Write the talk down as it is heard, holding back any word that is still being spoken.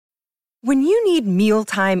When you need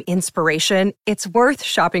mealtime inspiration, it's worth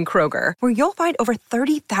shopping Kroger, where you'll find over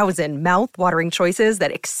 30,000 mouth-watering choices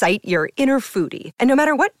that excite your inner foodie. And no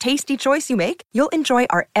matter what tasty choice you make, you'll enjoy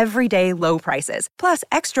our everyday low prices, plus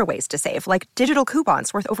extra ways to save, like digital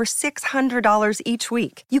coupons worth over $600 each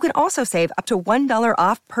week. You can also save up to $1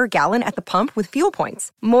 off per gallon at the pump with fuel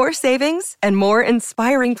points. More savings and more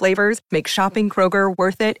inspiring flavors make shopping Kroger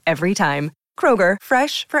worth it every time. Kroger,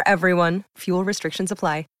 fresh for everyone. Fuel restrictions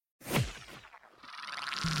apply.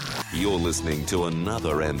 You're listening to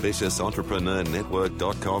another ambitious Entrepreneur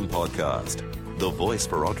Network.com podcast. The voice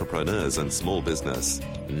for entrepreneurs and small business.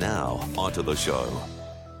 Now, onto the show.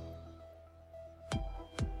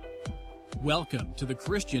 Welcome to the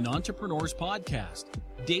Christian Entrepreneurs Podcast.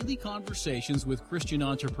 Daily conversations with Christian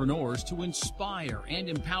entrepreneurs to inspire and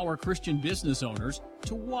empower Christian business owners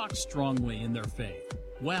to walk strongly in their faith,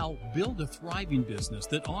 while build a thriving business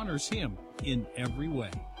that honors Him in every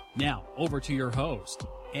way. Now, over to your host,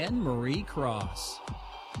 Anne-Marie Cross.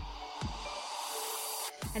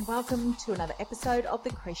 And welcome to another episode of the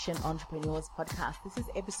Christian Entrepreneurs Podcast. This is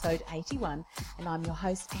episode 81, and I'm your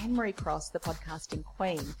host, Anne-Marie Cross, the podcasting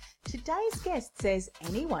queen. Today's guest says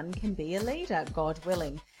anyone can be a leader, God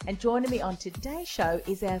willing. And joining me on today's show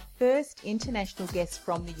is our first international guest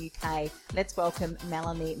from the UK. Let's welcome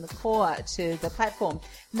Melanie McCaw to the platform.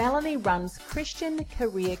 Melanie runs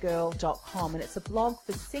ChristianCareerGirl.com, and it's a blog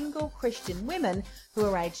for single Christian women who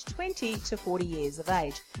are aged 20 to 40 years of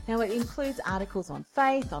age. Now, it includes articles on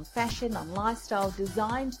faith, on fashion, on lifestyle,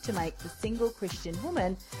 designed to make the single Christian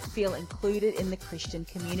woman feel included in the Christian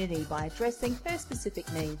community by addressing her specific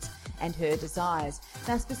needs and her desires.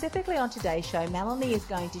 Now, specifically on today's show, Melanie is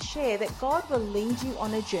going to share that God will lead you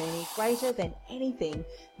on a journey greater than anything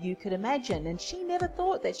you could imagine. And she never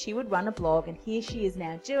thought that she would run a blog, and here she is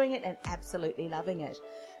now doing it and absolutely loving it.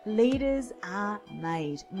 Leaders are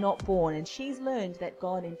made, not born, and she's learned that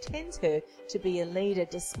God intends her to be a leader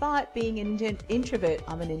despite being an introvert.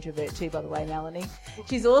 I'm an introvert too, by the way, Melanie.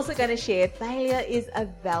 She's also going to share failure is a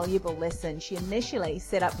valuable lesson. She initially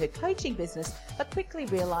set up her coaching business, but quickly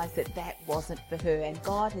realized that that wasn't for her, and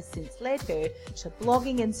God has since led her to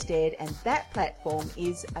blogging instead, and that platform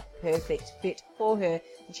is a perfect fit for her,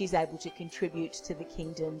 and she's able to contribute to the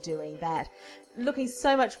kingdom doing that. Looking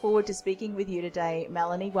so much forward to speaking with you today,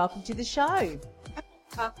 Melanie. Welcome to the show.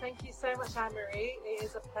 Thank you so much, Anne-Marie. It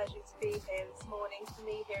is a pleasure to be here this morning for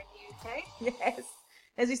me here in the UK. Yes.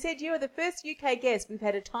 As we said, you are the first UK guest. We've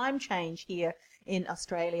had a time change here in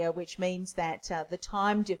Australia, which means that the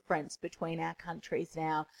time difference between our countries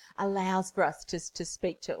now allows for us to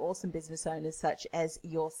speak to awesome business owners such as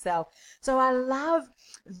yourself. So I love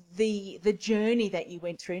the journey that you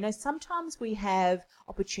went through. You know, sometimes we have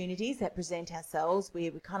opportunities that present ourselves,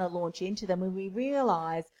 we kind of launch into them, and we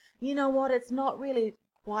realize, you know what, it's not really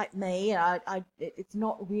quite me. It's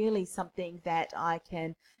not really something that I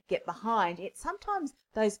can get behind. Sometimes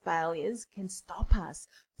those failures can stop us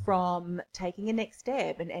from taking a next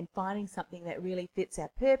step and finding something that really fits our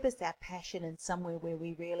purpose, our passion, and somewhere where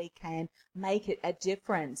we really can make it a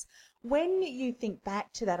difference. When you think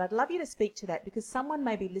back to that, I'd love you to speak to that, because someone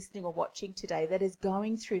may be listening or watching today that is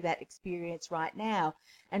going through that experience right now,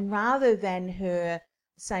 and rather than her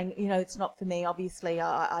saying, you know, it's not for me, obviously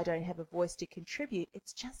I don't have a voice to contribute,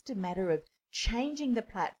 it's just a matter of changing the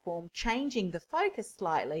platform, changing the focus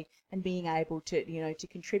slightly, and being able to, you know, to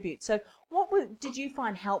contribute. So what did you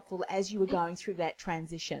find helpful as you were going through that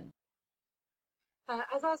transition?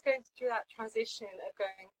 As I was going through that transition of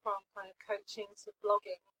going from kind of coaching to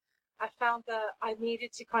blogging, I found that I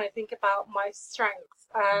needed to kind of think about my strengths.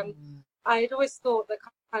 I had always thought that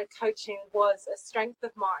kind of coaching was a strength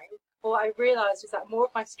of mine. What I realized was that more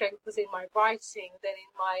of my strength was in my writing than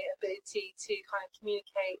in my ability to kind of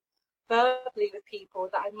communicate verbally with people,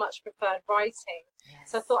 that I much preferred writing. Yes.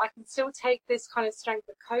 So I thought I can still take this kind of strength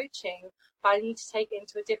of coaching, but I need to take it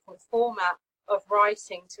into a different format of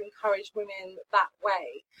writing to encourage women that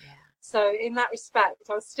way. Yeah. So in that respect,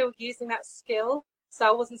 I was still using that skill. So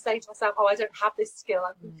I wasn't saying to myself, oh, I don't have this skill,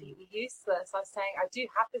 I'm completely useless. I was saying, I do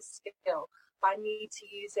have this skill, but I need to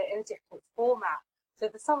use it in a different format. So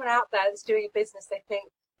for someone out there that's doing a business, they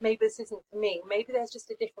think, maybe this isn't for me. Maybe there's just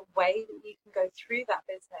a different way that you can go through that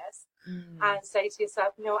business and say to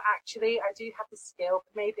yourself, no, actually, I do have the skill,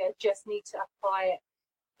 but maybe I just need to apply it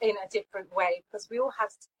in a different way, because we all have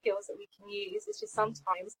skills that we can use. It's just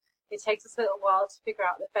sometimes it takes us a little while to figure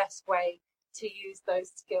out the best way to use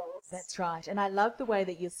those skills. That's right. And I love the way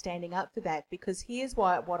that you're standing up for that, because here's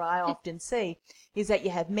what I often see is that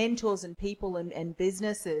you have mentors and people and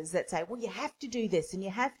businesses that say, well, you have to do this and you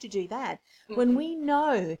have to do that. When we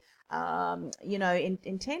know,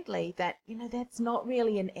 intently that, that's not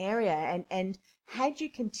really an area. And had you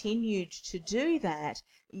continued to do that,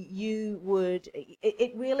 you would,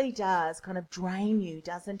 it really does kind of drain you,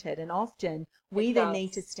 doesn't it? And often we then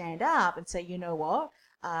need to stand up and say, you know what?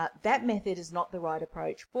 That method is not the right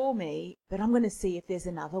approach for me, but I'm going to see if there's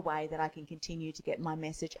another way that I can continue to get my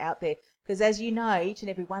message out there. Because as you know, each and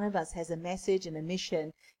every one of us has a message and a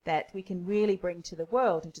mission that we can really bring to the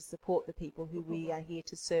world and to support the people who we are here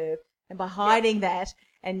to serve. And by hiding that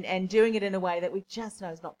and doing it in a way that we just know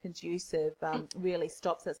is not conducive really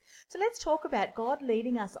stops us. So let's talk about God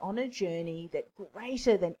leading us on a journey that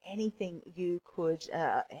greater than anything you could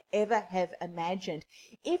ever have imagined.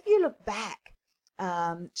 If you look back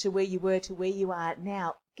to where you were to where you are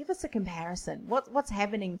now, give us a comparison. What's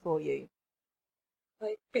happening for you?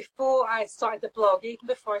 Like before I started the blog, even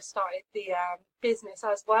before I started the business, I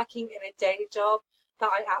was working in a day job that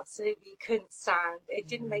I absolutely couldn't stand. It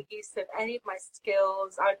didn't make use of any of my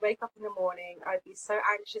skills. I would wake up in the morning, I'd be so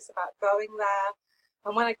anxious about going there.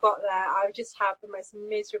 And when I got there, I would just have the most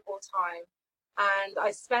miserable time. And I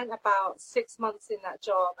spent about 6 months in that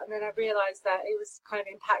job. And then I realized that it was kind of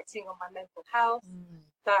impacting on my mental health,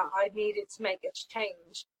 that I needed to make a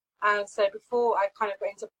change. And so before I kind of got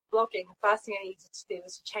into blogging, the first thing I needed to do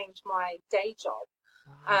was to change my day job.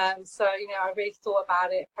 So, I really thought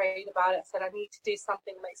about it, prayed about it, said I need to do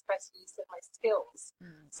something that makes best use of my skills.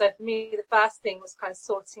 So for me, the first thing was kind of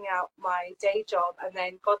sorting out my day job, and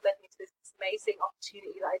then God led me to this amazing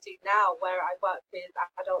opportunity that I do now, where I work with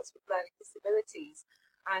adults with learning disabilities,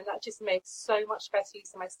 and that just makes so much better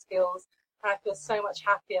use of my skills, and I feel so much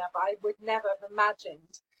happier. But I would never have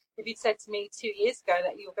imagined, if you'd said to me 2 years ago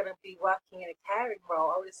that you were going to be working in a caring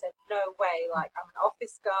role, I would have said, no way. Like, I'm an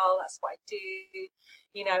office girl, that's what I do,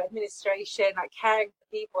 administration, like caring for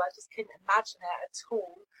people. I just couldn't imagine it at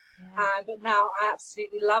all. But now I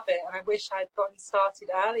absolutely love it, and I wish I'd gotten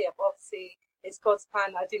started earlier. But obviously, it's God's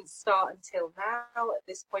plan that I didn't start until now, at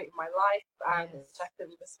this point in my life, and which I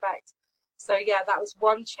fully respect. So, yeah, that was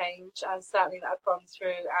one change, and certainly that I've gone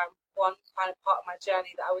through, one kind of part of my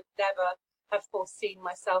journey that I would never have foreseen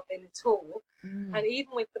myself in at all. And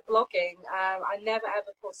even with the blogging, I never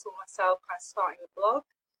ever foresaw myself kind of starting a blog.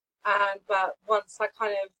 But once I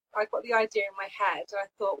got the idea in my head, and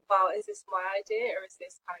I thought, well, is this my idea or is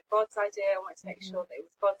this kind of God's idea? I wanted to make sure that it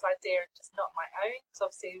was God's idea and just not my own, because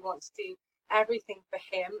obviously we want to do everything for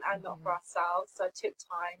Him and not for ourselves. So I took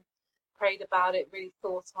time, prayed about it, really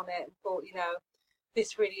thought on it, and thought,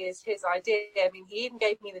 this really is His idea. I mean, He even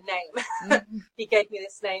gave me the name. He gave me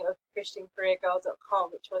this name of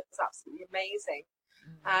ChristianCareerGirl.com, which was absolutely amazing.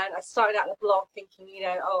 And I started out the blog thinking,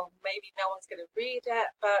 maybe no one's going to read it.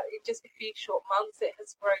 But in just a few short months, it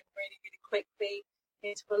has grown really, really quickly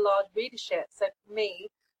into a large readership. So for me,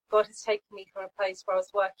 God has taken me from a place where I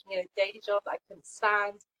was working in a day job that I couldn't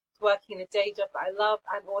stand, to working in a day job that I love,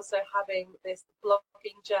 and also having this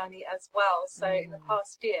blogging journey as well. So in the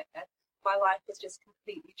past year, my life was just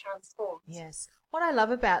completely transformed. Yes. What I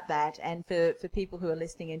love about that, and for people who are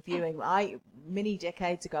listening and viewing, many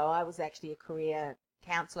decades ago, I was actually a career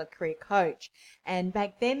counselor, career coach. And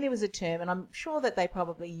back then there was a term, and I'm sure that they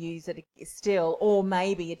probably use it still, or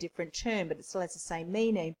maybe a different term, but it still has the same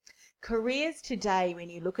meaning. Careers today, when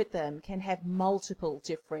you look at them, can have multiple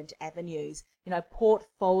different avenues,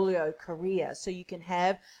 portfolio career. So you can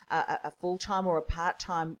have a full-time or a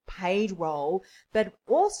part-time paid role, but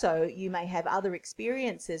also you may have other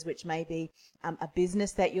experiences, which may be a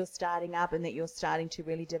business that you're starting up and that you're starting to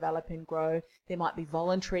really develop and grow. There might be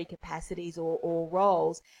voluntary capacities or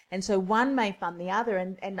roles. And so one may fund the other.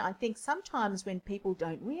 And I think sometimes when people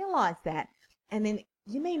don't realize that, and then,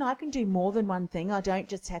 you mean I can do more than one thing? I don't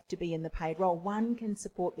just have to be in the paid role. One can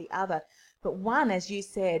support the other. But one, as you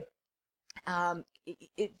said,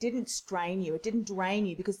 it didn't strain you. It didn't drain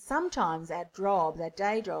you, because sometimes our jobs, our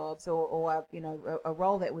day jobs, or a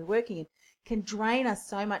role that we're working in can drain us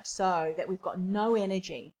so much so that we've got no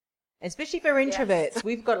energy. Especially for introverts,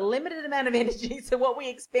 we've got a limited amount of energy. So what we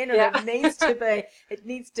expend on it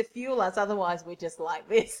needs to fuel us. Otherwise, we're just like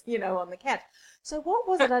this, on the couch. So what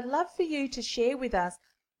was it? I'd love for you to share with us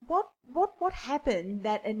what happened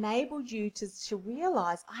that enabled you to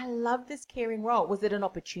realize, I love this caring role. Was it an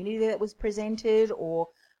opportunity that was presented, or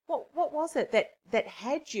what was it that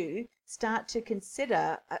had you start to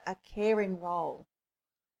consider a caring role?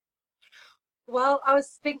 Well, I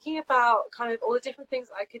was thinking about kind of all the different things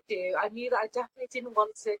I could do. I knew that I definitely didn't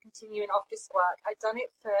want to continue in office work. I'd done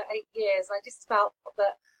it for 8 years. I just felt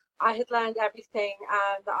that I had learned everything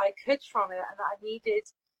that I could from it, and that I needed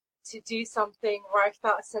to do something where I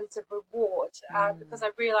felt a sense of reward, because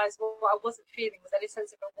I realized what I wasn't feeling was any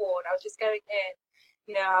sense of reward. I was just going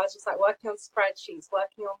in, I was just like working on spreadsheets,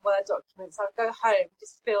 working on Word documents. I would go home and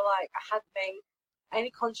just feel like I hadn't made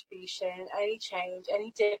any contribution, any change,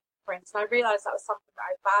 any difference. And I realized that was something that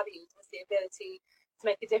I valued, was the ability to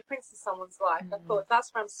make a difference in someone's life. I thought, if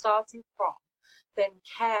that's where I'm starting from, then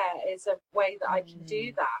care is a way that I can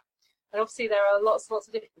do that. And obviously there are lots and lots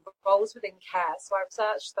of different roles within care, so I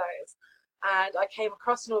researched those. And I came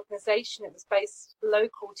across an organisation that was based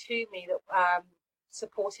local to me that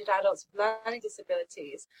supported adults with learning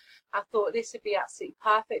disabilities. I thought this would be absolutely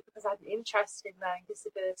perfect because I had an interest in learning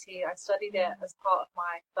disability. I studied it as part of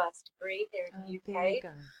my first degree here in the UK.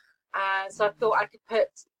 And so I thought I could put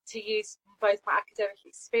to use both my academic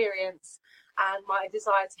experience and my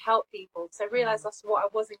desire to help people. So I realised that's what I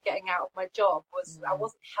wasn't getting out of my job, was I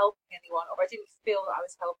wasn't helping anyone, or I didn't feel that I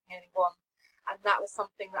was helping anyone. And that was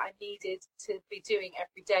something that I needed to be doing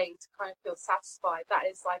every day to kind of feel satisfied. That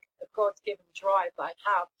is like a God-given drive that I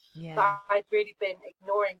have, that I'd really been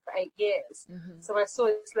ignoring for 8 years. So when I saw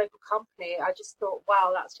this local company, I just thought,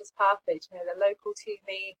 wow, that's just perfect. They're local to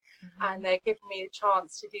me, and they're giving me a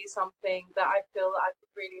chance to do something that I feel that I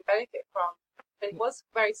could really benefit from. But it was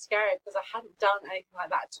very scary because I hadn't done anything like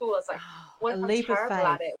that at all. I was like, what if I'm terrible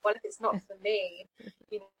at it? What if it's not for me?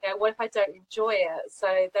 What if I don't enjoy it?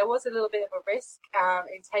 So there was a little bit of a risk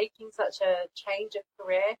in taking such a change of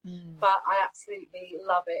career, but I absolutely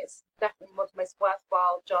love it. It's definitely one of the most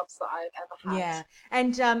worthwhile jobs that I've ever had. Yeah,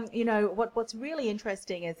 and what's really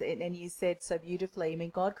interesting is, and you said so beautifully, I mean,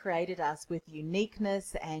 God created us with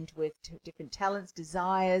uniqueness and with different talents,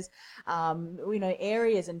 desires,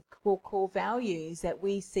 areas and core values that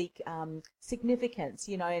we seek significance,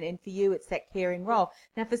 and for you it's that caring role.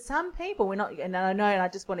 Now for some people, we're not, and I know, and I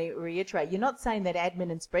just want to reiterate, you're not saying that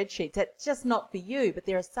admin and spreadsheets, that's just not for you, but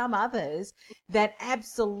there are some others that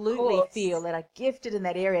absolutely feel that are gifted in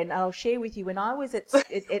that area. And I'll share with you, when I was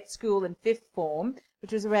at school in 5th form,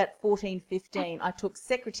 which was about 14, 15, I took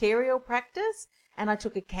secretarial practice and I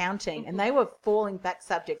took accounting, and they were falling back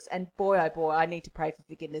subjects. And boy, oh boy, I need to pray for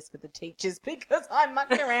forgiveness for the teachers because I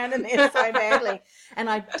mucked around in there so badly. And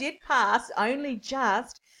I did pass only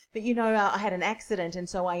just, but I had an accident, and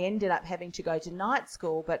so I ended up having to go to night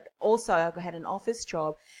school, but also I had an office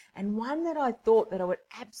job. And one that I thought that I would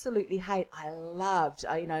absolutely hate, I loved.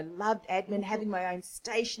 Loved admin, having my own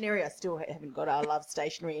stationery. I still haven't got it. I love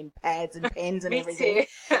stationery and pads and pens and everything.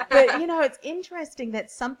 But, it's interesting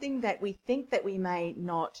that something that we think that we may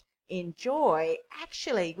not enjoy,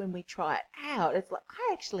 actually, when we try it out, it's like,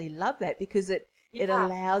 I actually love that because it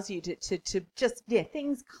allows you to just,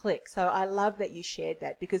 things click. So I love that you shared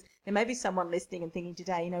that, because there may be someone listening and thinking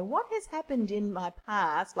today, what has happened in my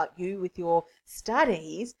past, like you with your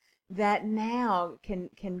studies, that now can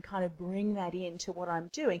kind of bring that into what I'm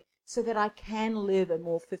doing so that I can live a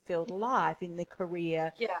more fulfilled life in the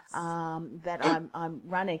career that I'm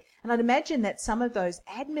running. And I'd imagine that some of those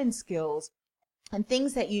admin skills and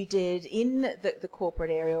things that you did in the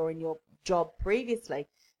corporate area or in your job previously,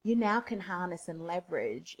 you now can harness and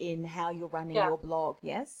leverage in how you're running your blog,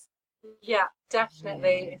 yes? Yeah,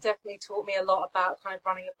 definitely. It definitely taught me a lot about kind of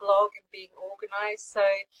running a blog and being organized. So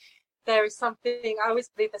there is something, I always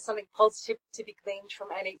believe there's something positive to be gleaned from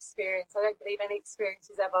any experience. I don't believe any experience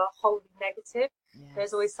is ever wholly negative. Yes.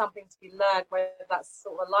 There's always something to be learned, whether that's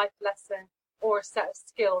sort of a life lesson or a set of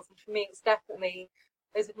skills. And for me, it's definitely,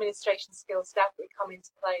 those administration skills definitely come into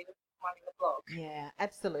play with running a blog. Yeah,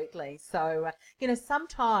 absolutely. So,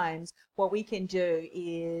 sometimes what we can do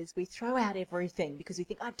is we throw out everything because we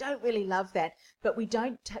think, I don't really love that, but we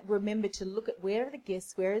don't remember to look at where are the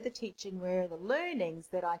gifts, where are the teaching, where are the learnings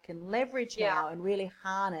that I can leverage now and really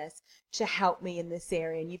harness to help me in this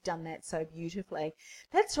area. And you've done that so beautifully.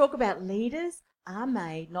 Let's talk about leaders are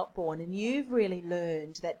made, not born. And you've really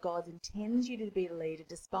learned that God intends you to be a leader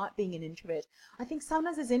despite being an introvert. I think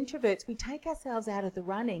sometimes as introverts, we take ourselves out of the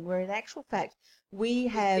running, where in actual fact, we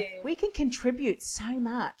can contribute so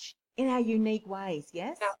much in our unique ways,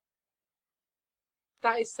 yes? Yeah.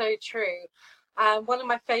 That is so true. One of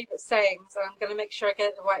my favourite sayings, and I'm going to make sure I get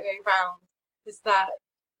it the right way around, is that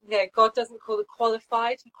God doesn't call the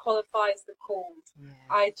qualified, he qualifies the called. Yeah.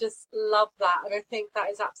 I just love that. And I think that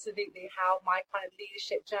is absolutely how my kind of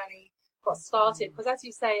leadership journey got started. Because as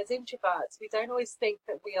you say, as introverts, we don't always think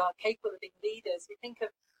that we are capable of being leaders. We think of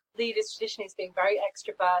leaders traditionally as being very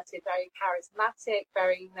extroverted, very charismatic,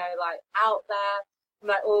 very, out there. I'm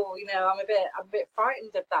like, oh, I'm a bit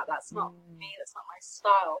frightened of that. That's not me. That's not my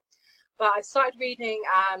style. But I started reading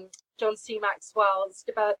John C. Maxwell's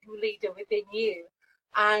Developing a Leader Within You.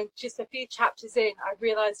 And just a few chapters in, I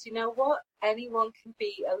realized, you know what? Anyone can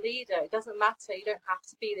be a leader. It doesn't matter. You don't have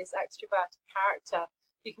to be this extroverted character.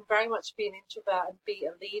 You can very much be an introvert and be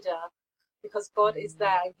a leader, because God is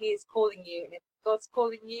there and He is calling you. And if God's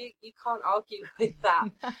calling you, you can't argue with that.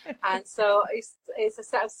 And so it's a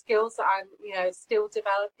set of skills that I'm, still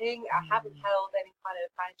developing. I haven't held any kind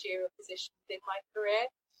of managerial position within my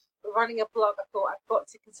career. But running a blog, I thought I've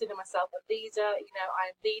got to consider myself a leader.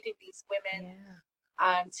 I'm leading these women.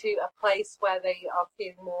 To a place where they are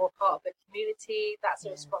feeling more part of the community. That's a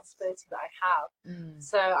responsibility that I have.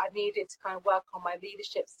 So I needed to kind of work on my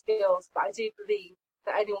leadership skills, but I do believe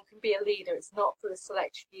that anyone can be a leader. It's not for the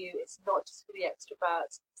select few. It's not just for the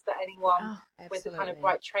extroverts. It's that anyone with the kind of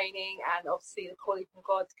right training and obviously the calling from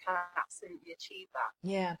God can absolutely achieve that.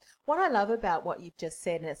 Yeah. What I love about what you've just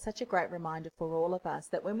said, and it's such a great reminder for all of us,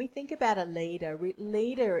 that when we think about a leader,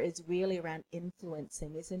 leader is really around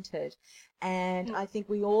influencing, isn't it? And I think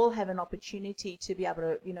we all have an opportunity to be able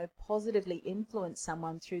to, positively influence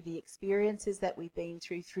someone through the experiences that we've been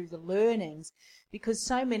through the learnings, because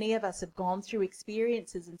so many of us have gone through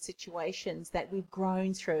experiences and situations that we've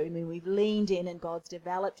grown through. I mean, we've leaned in and God's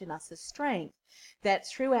developed in us a strength that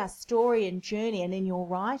through our story and journey and in your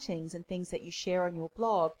writings and things that you share on your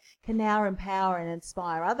blog can now empower and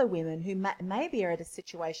inspire other women who maybe are at a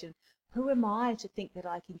situation, who am I to think that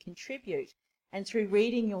I can contribute? And through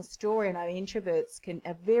reading your story, I know introverts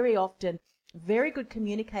are very often very good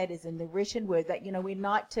communicators in the written word, that, we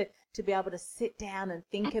like to be able to sit down and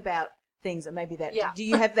think about things, and maybe that, do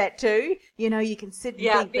you have that too? You can sit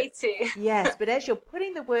and think. Yeah, me too. Yes, but as you're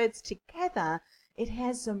putting the words together, it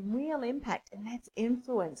has some real impact, and that's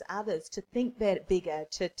influence others to think bigger,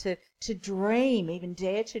 to dream, even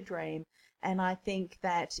dare to dream. And I think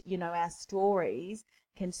that, our stories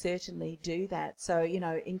can certainly do that. So,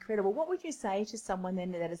 incredible. What would you say to someone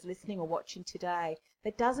then that is listening or watching today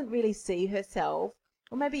that doesn't really see herself,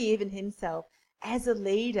 or maybe even himself, as a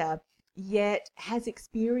leader, yet has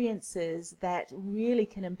experiences that really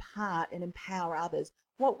can impart and empower others?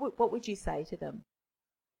 What would you say to them?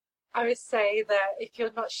 I would say that if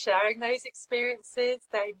you're not sharing those experiences,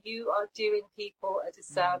 then you are doing people a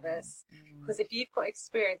disservice. Because if you've got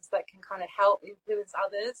experience that can kind of help influence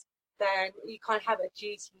others, then you kind of have a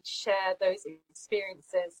duty to share those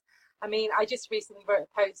experiences. I mean, I just recently wrote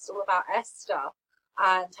a post all about Esther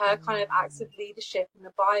and her kind of acts of leadership in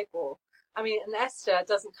the Bible. I mean, and Esther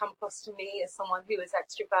doesn't come across to me as someone who was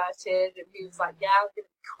extroverted and who was like, yeah, I'm going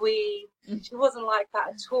to be queen. She wasn't like that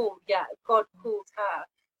at all. Yet God called her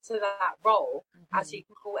to that role, as He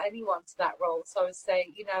can call anyone to that role. So I would say,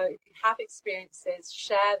 if you have experiences,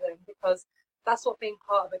 share them, because that's what being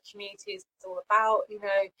part of a community is all about. You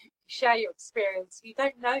share your experience. You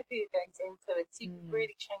don't know who you're going to influence. You can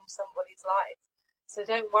really change somebody's life. So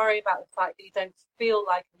don't worry about the fact that you don't feel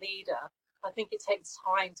like a leader. I think it takes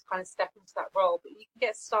time to kind of step into that role, but you can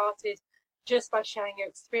get started just by sharing your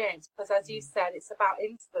experience, because as you said, it's about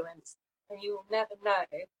influence, and you will never know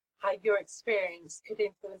how your experience could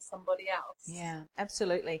influence somebody else. Yeah,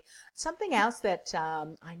 absolutely. Something else that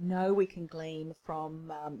I know we can glean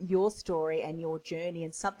from your story and your journey,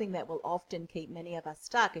 and something that will often keep many of us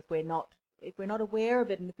stuck if we're not aware of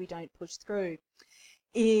it and if we don't push through,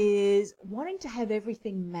 is wanting to have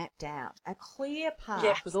everything mapped out, a clear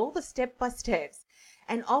path with all the step-by-steps.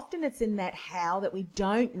 And often it's in that how that we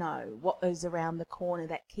don't know what is around the corner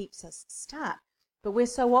that keeps us stuck. But we're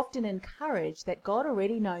so often encouraged that God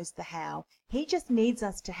already knows the how. He just needs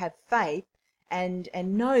us to have faith and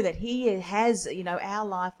know that He has, our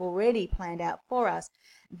life already planned out for us,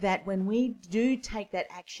 that when we do take that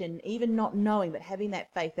action, even not knowing, but having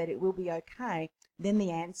that faith that it will be okay, then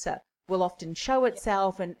the answer will often show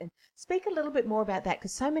itself. And speak a little bit more about that,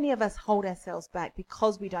 because so many of us hold ourselves back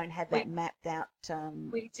because we don't have that mapped out.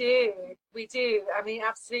 We do. I mean,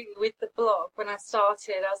 absolutely. With the blog, when I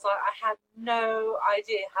started, I was like, I had no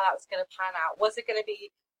idea how that was going to pan out. Was it going to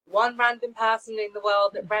be one random person in the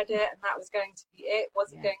world that read it and that was going to be it?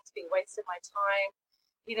 Was it going to be a waste of my time?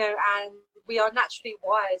 And we are naturally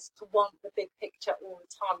wired to want the big picture all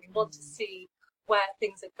the time. We want to see where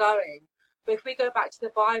things are going. But if we go back to the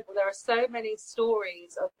Bible, there are so many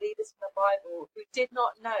stories of leaders from the Bible who did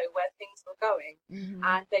not know where things were going,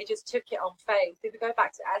 and they just took it on faith. If we go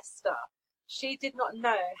back to Esther, she did not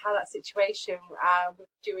know how that situation with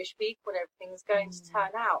the Jewish people and everything was going to turn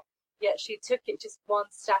out, yet she took it just one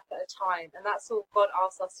step at a time. And that's all God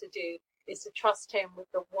asks us to do, is to trust him with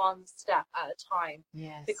the one step at a time.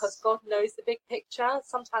 Yes. Because God knows the big picture.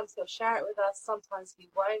 Sometimes he'll share it with us, sometimes he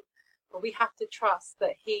won't. But we have to trust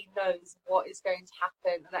that he knows what is going to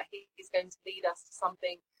happen and that he is going to lead us to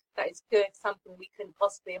something that is good, something we couldn't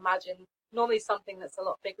possibly imagine, normally something that's a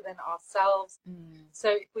lot bigger than ourselves. So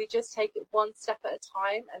if we just take it one step at a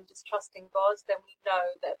time and just trust in God, then we know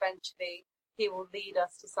that eventually he will lead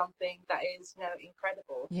us to something that is,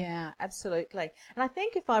 incredible. Yeah, absolutely. And I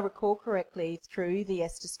think if I recall correctly through the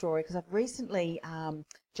Esther story, because I've recently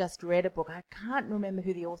just read a book. I can't remember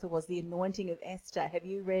who the author was, The Anointing of Esther. Have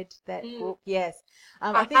you read that book? Yes.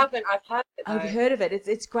 I haven't. I've heard it, though. I've heard of it.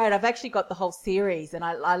 It's great. I've actually got the whole series, and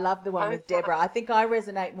I love the one with Deborah. I think I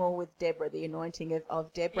resonate more with Deborah, The Anointing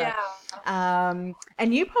of Deborah. Yeah.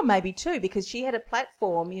 And you probably maybe too, because she had a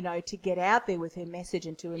platform, to get out there with her message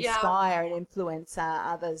and to inspire and influence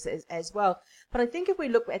others as well. But I think if we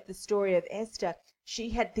look at the story of Esther,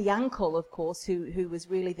 she had the uncle, of course, who was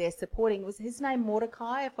really there supporting. Was his name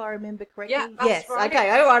Mordecai, if I remember correctly? Yeah, that's right.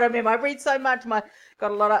 Okay. Oh, I remember. I read so much.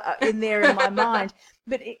 Got a lot of in there in my mind.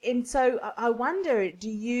 But and so I wonder,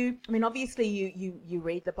 obviously you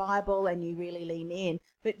read the Bible and you really lean in,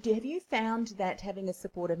 but have you found that having a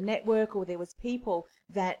supportive network, or there was people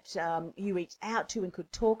that you reached out to and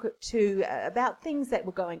could talk to about things that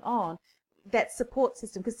were going on, that support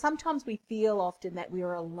system? Because sometimes we feel often that we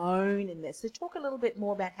are alone in this. So talk a little bit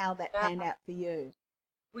more about how that panned out for you.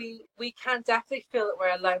 We can definitely feel that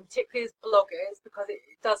we're alone, particularly as bloggers, because it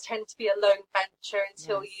does tend to be a lone venture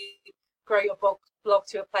until you grow your blog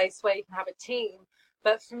to a place where you can have a team.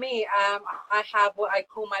 But for me, I have what I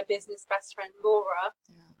call my business best friend, Laura.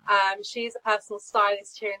 She's a personal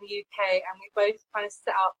stylist here in the UK, and we both kind of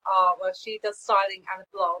set up she does styling and a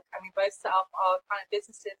blog, and we both set up our kind of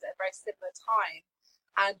businesses at a very similar time.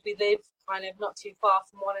 And we live kind of not too far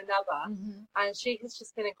from one another. And she has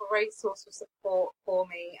just been a great source of support for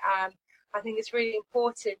me. I think it's really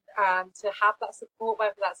important to have that support,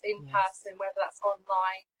 whether that's in person, whether that's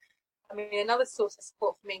online. I mean, another source of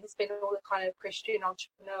support for me has been all the kind of Christian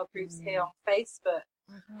entrepreneur groups here on Facebook.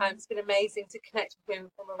 It's been amazing to connect with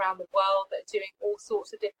women from around the world that are doing all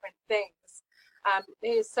sorts of different things.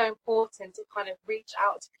 It is so important to kind of reach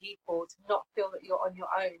out to people, to not feel that you're on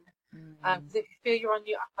your own. Because if you feel you're on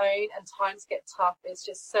your own and times get tough, it's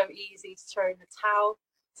just so easy to throw in the towel.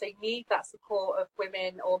 So you need that support of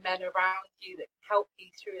women or men around you that can help you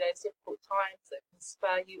through those difficult times, that can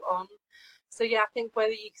spur you on. So I think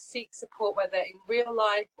whether you seek support, whether in real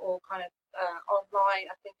life or kind of online,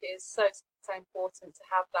 I think it is so important to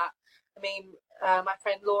have that. I mean, my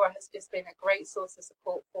friend Laura has just been a great source of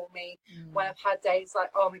support for me when I've had days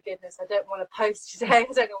like, oh my goodness, I don't want to post today.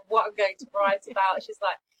 I don't know what I'm going to write about. She's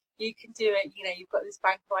like, you can do it. You've got this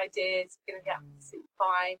bank of ideas. You're going to get absolutely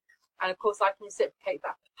fine. And of course, I can reciprocate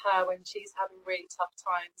that with her when she's having really tough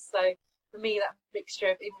times. So for me, that mixture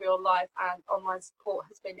of in real life and online support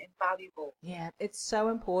has been invaluable. Yeah, it's so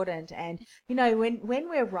important. And, when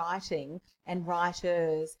we're writing and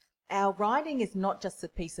writers, our writing is not just a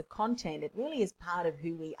piece of content. It really is part of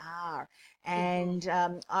who we are. And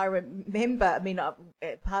I remember,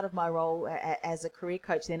 part of my role as a career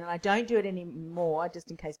coach then, and I don't do it anymore, just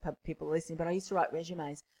in case people are listening, but I used to write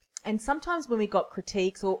resumes. And sometimes when we got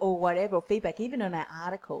critiques or whatever, or feedback, even on our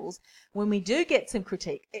articles, when we do get some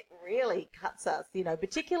critique, it really cuts us,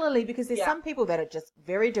 particularly because there's some people that are just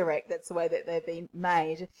very direct. That's the way that they've been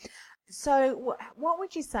made. So what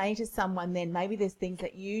would you say to someone then? Maybe there's things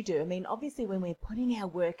that you do. Obviously when we're putting our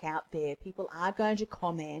work out there, people are going to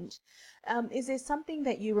comment. Is there something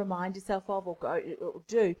that you remind yourself of or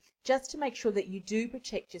do just to make sure that you do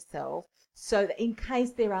protect yourself, so that in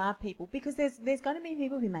case there are people, because there's going to be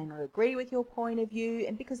people who may not agree with your point of view,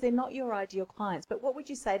 and because they're not your ideal clients. But what would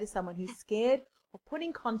you say to someone who's scared of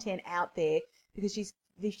putting content out there because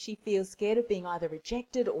she feels scared of being either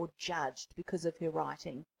rejected or judged because of her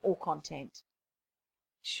writing or content?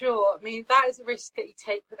 Sure. That is a risk that you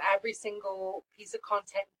take with every single piece of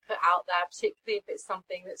content you put out there, particularly if it's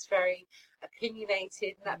something that's very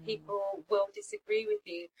opinionated and that people will disagree with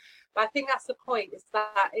you. But I think that's the point, is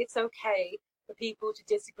that it's okay for people to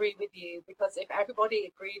disagree with you, because if everybody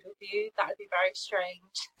agreed with you, that would be very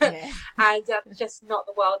strange. And just not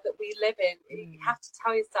the world that we live in. You have to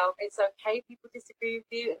tell yourself it's okay if people disagree with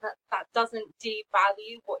you, and that doesn't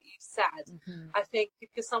devalue what you've said. I think if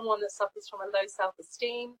you're someone that suffers from a low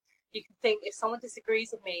self-esteem, you can think, if someone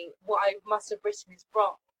disagrees with me, what I must have written is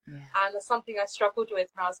wrong. And that's something I struggled with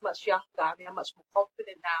when I was much younger. I'm much more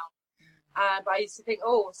confident now. But I used to think,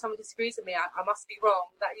 if someone disagrees with me, I must be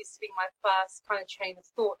wrong. That used to be my first kind of chain of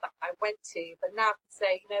thought that I went to. But now I can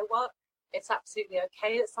say, you know what? it's absolutely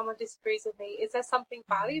okay that someone disagrees with me. Is there something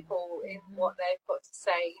valuable in what they've got to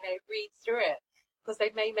say? Read through it, because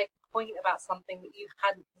they may make a point about something that you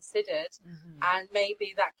hadn't considered, and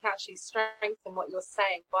maybe that can actually strengthen what you're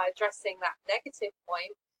saying. By addressing that negative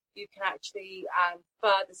point, you can actually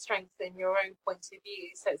further strengthen your own point of view.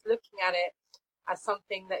 So it's looking at it as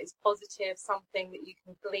something that is positive, something that you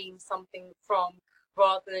can glean something from,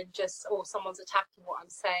 rather than just, someone's attacking what I'm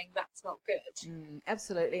saying, that's not good.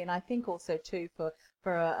 Absolutely. And I think also too, for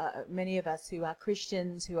many of us who are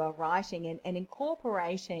Christians, who are writing and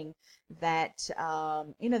incorporating that,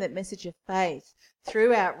 that message of faith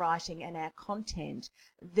throughout writing and our content,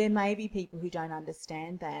 there may be people who don't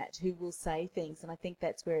understand that, who will say things. And I think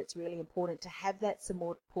that's where it's really important to have that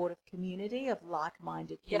supportive community of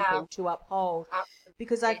like-minded people to uphold. Absolutely.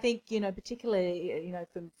 Because I think, particularly,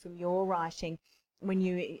 from your writing,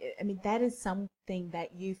 that is something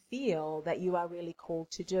that you feel that you are really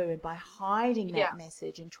called to do, and by hiding that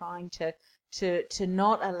message and trying to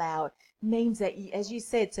not allow it means that, as you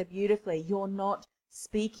said so beautifully, you're not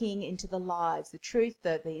speaking into the lives, the truth,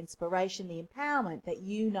 the inspiration, the empowerment that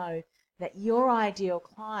that your ideal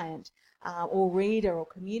client or reader or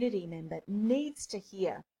community member needs to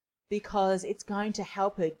hear, because it's going to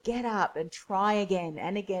help her get up and try again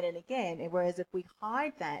and again and again. And whereas if we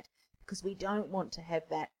hide that, because we don't want to have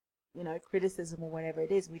that, criticism or whatever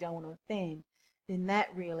it is, we don't want to offend, then that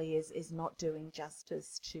really is not doing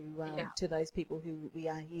justice to those people who we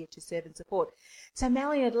are here to serve and support. So,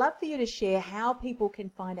 Melanie, I'd love for you to share how people can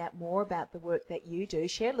find out more about the work that you do.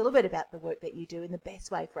 Share a little bit about the work that you do and the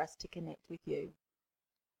best way for us to connect with you.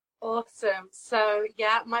 Awesome. So,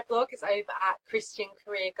 my blog is over at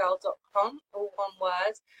christiancareergirl.com, all one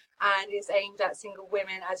word, and is aimed at single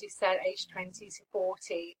women, as you said, aged 20 to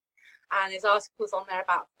 40. And there's articles on there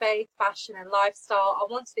about faith, fashion and lifestyle. I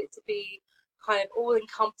wanted it to be kind of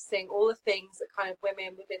all-encompassing, all the things that kind of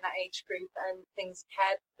women within that age group and things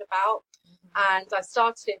cared about. And I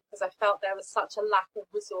started it because I felt there was such a lack of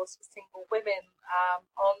resource for single women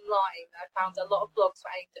online. I found a lot of blogs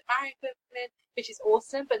were aimed at married women, which is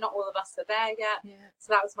awesome, but not all of us are there yet.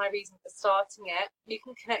 So that was my reason for starting it. You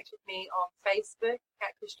can connect with me on Facebook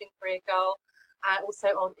at Christian Career Girl, and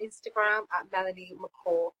also on Instagram at Melanie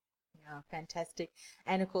McCaw. Oh, fantastic.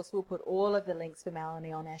 And of course, we'll put all of the links for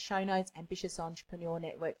Melanie on our show notes,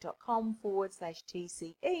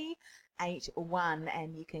 ambitiousentrepreneurnetwork.com/TCE81,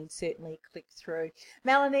 and you can certainly click through.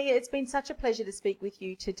 Melanie, it's been such a pleasure to speak with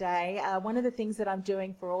you today. One of the things that I'm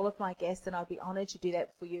doing for all of my guests, and I'd be honoured to do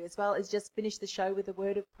that for you as well, is just finish the show with a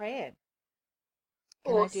word of prayer.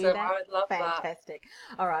 Can awesome. I do that? I would love Fantastic.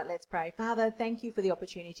 that. All right, let's pray. Father, thank you for the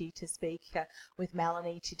opportunity to speak with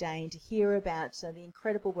Melanie today and to hear about the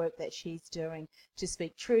incredible work that she's doing to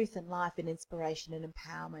speak truth and life and inspiration and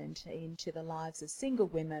empowerment into the lives of single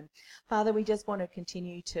women. Father, we just want to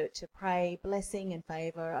continue to pray blessing and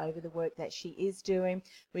favour over the work that she is doing.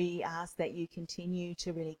 We ask that you continue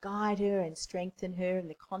to really guide her and strengthen her in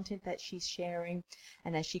the content that she's sharing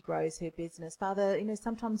and as she grows her business. Father,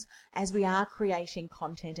 sometimes as we are creating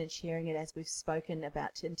content and sharing it, as we've spoken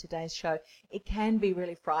about in today's show, it can be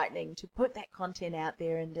really frightening to put that content out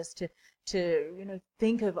there and just to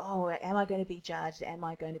think of, am I going to be judged? Am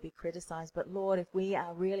I going to be criticized? But Lord, if we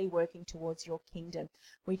are really working towards your kingdom,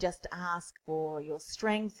 we just ask for your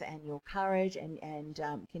strength and your courage and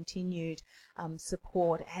continued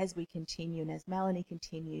support as we continue and as Melanie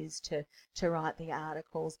continues to write the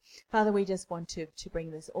articles. Father, we just want to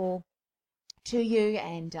bring this all to you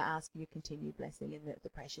and ask for your continued blessing in the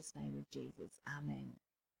precious name of Jesus. Amen.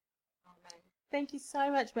 Amen. Thank you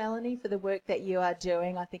so much, Melanie, for the work that you are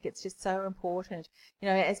doing. I think it's just so important.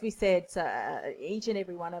 As we said, each and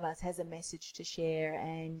every one of us has a message to share.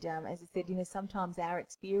 And as I said, sometimes our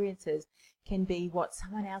experiences can be what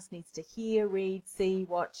someone else needs to hear, read, see,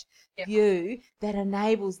 watch, view, that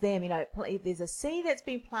enables them. There's a seed that's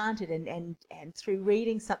been planted and through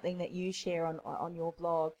reading something that you share on your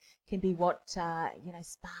blog can be what,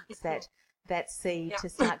 sparks that seed to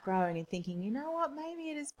start growing and thinking, you know what, maybe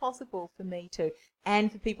it is possible for me too.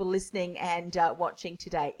 And for people listening and watching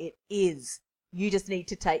today, it is. You just need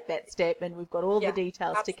to take that step, and we've got all the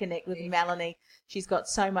details to connect with Melanie. She's got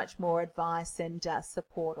so much more advice and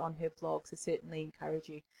support on her blog, so certainly encourage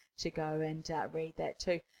you to go and read that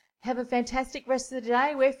too. Have a fantastic rest of the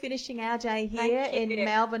day. We're finishing our day here in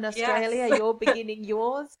Melbourne, Australia. Yes. You're beginning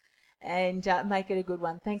yours, and make it a good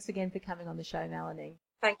one. Thanks again for coming on the show, Melanie.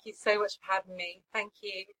 Thank you so much for having me. Thank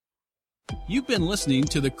you. You've been listening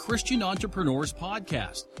to the Christian Entrepreneurs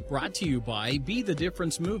Podcast, brought to you by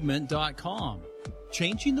BeTheDifferenceMovement.com.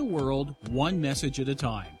 Changing the world one message at a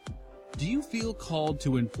time. Do you feel called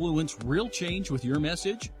to influence real change with your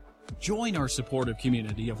message? Join our supportive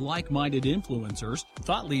community of like-minded influencers,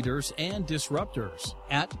 thought leaders, and disruptors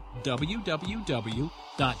at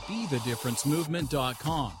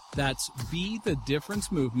www.bethedifferencemovement.com. That's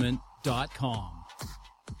bethedifferencemovement.com.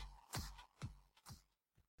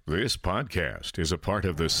 This podcast is a part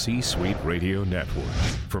of the C-Suite Radio Network.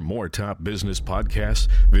 For more top business podcasts,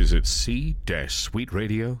 visit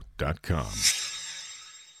c-suiteradio.com.